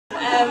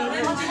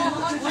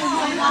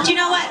Do you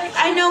know what?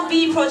 I know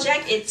V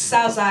Project, it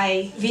sounds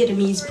like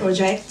Vietnamese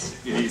project,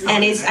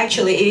 and it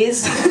actually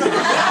is.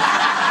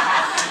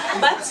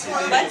 but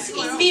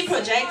in V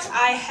Project,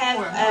 I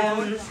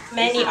have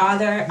many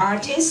other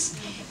artists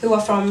who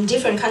are from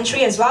different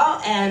countries as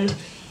well, and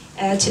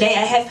today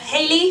I have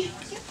Hayley.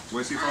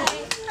 Where's he from?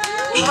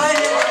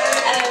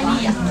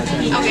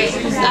 Okay,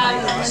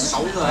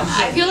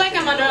 I feel like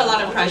I'm under a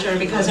lot of pressure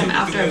because I'm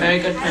after a very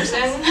good person.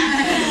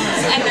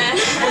 And then,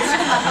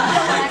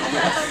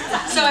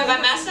 so if I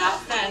mess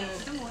up, then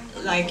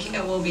like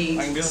it will be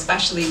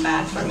especially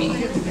bad for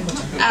me.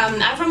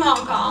 I'm from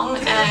Hong Kong,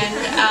 and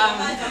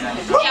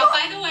yeah,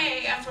 by the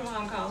way, I'm from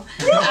Hong Kong.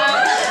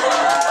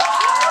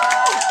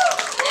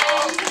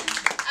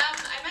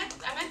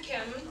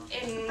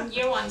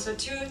 Year one, so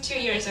two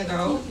years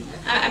ago.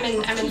 I'm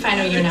in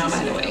final year now,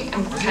 by the way.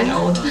 I'm kind of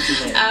old. I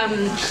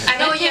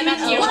met him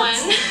in year one,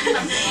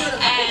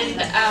 and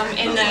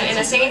in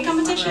a singing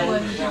competition.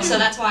 So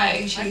that's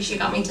why she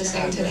got me to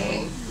sing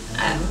today.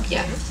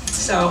 Yeah.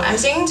 So I'm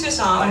singing 2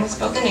 songs,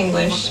 both in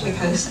English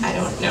because I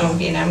don't know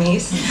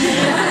Vietnamese.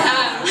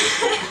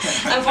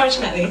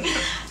 Unfortunately.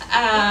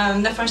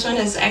 The first one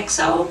is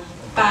EXO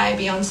by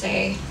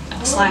Beyonce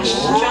 /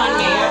 John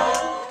Mayer.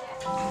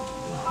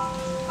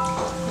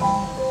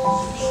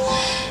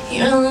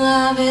 Your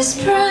love is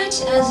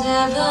bright as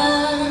ever,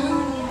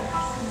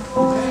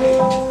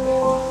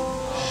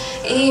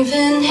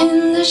 even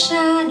in the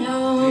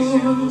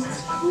shadows.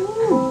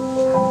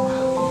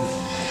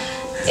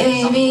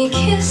 Baby,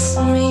 kiss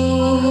me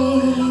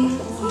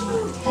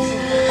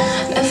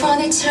before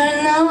they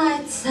turn the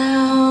lights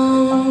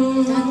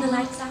out.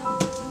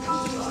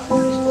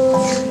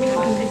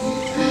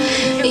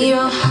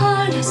 Your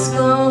heart is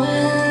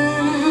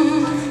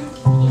glowing,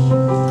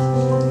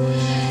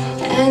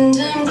 and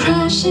I'm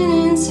crashing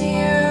into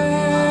you.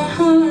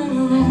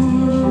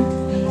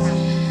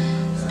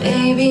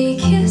 Baby,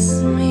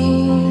 kiss me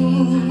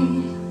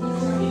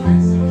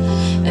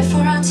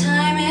before our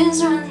time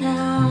is run out.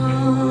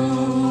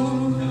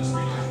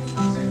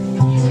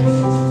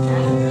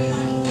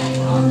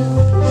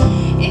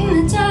 In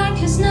the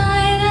darkest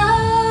night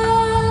out,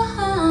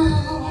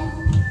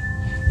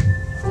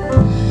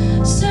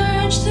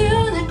 search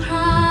through the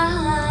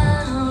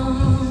crowd.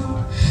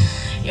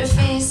 Your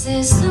face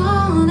is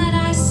all that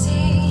I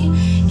see.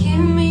 Give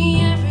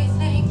me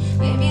everything,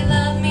 baby,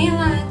 love me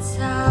lights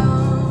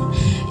out.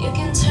 You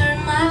can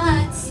turn my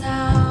lights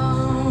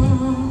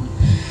out.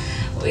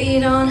 We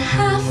don't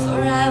have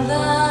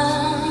forever.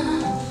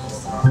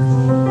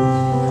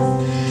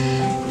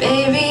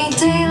 Baby,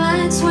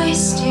 daylight's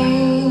wasting.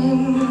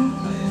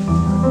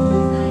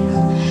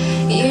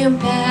 You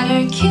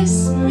better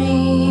kiss me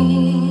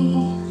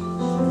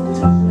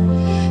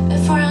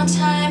before our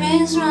time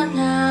is run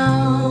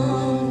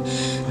out.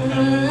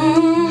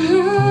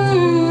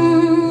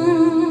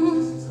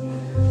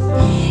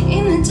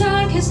 In the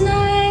darkest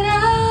night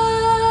out,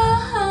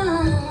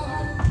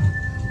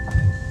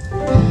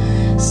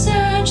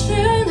 search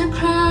through the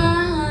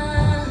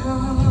crowd.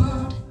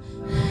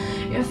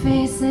 Your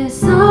face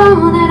is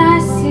all that I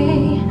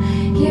see.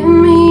 Give me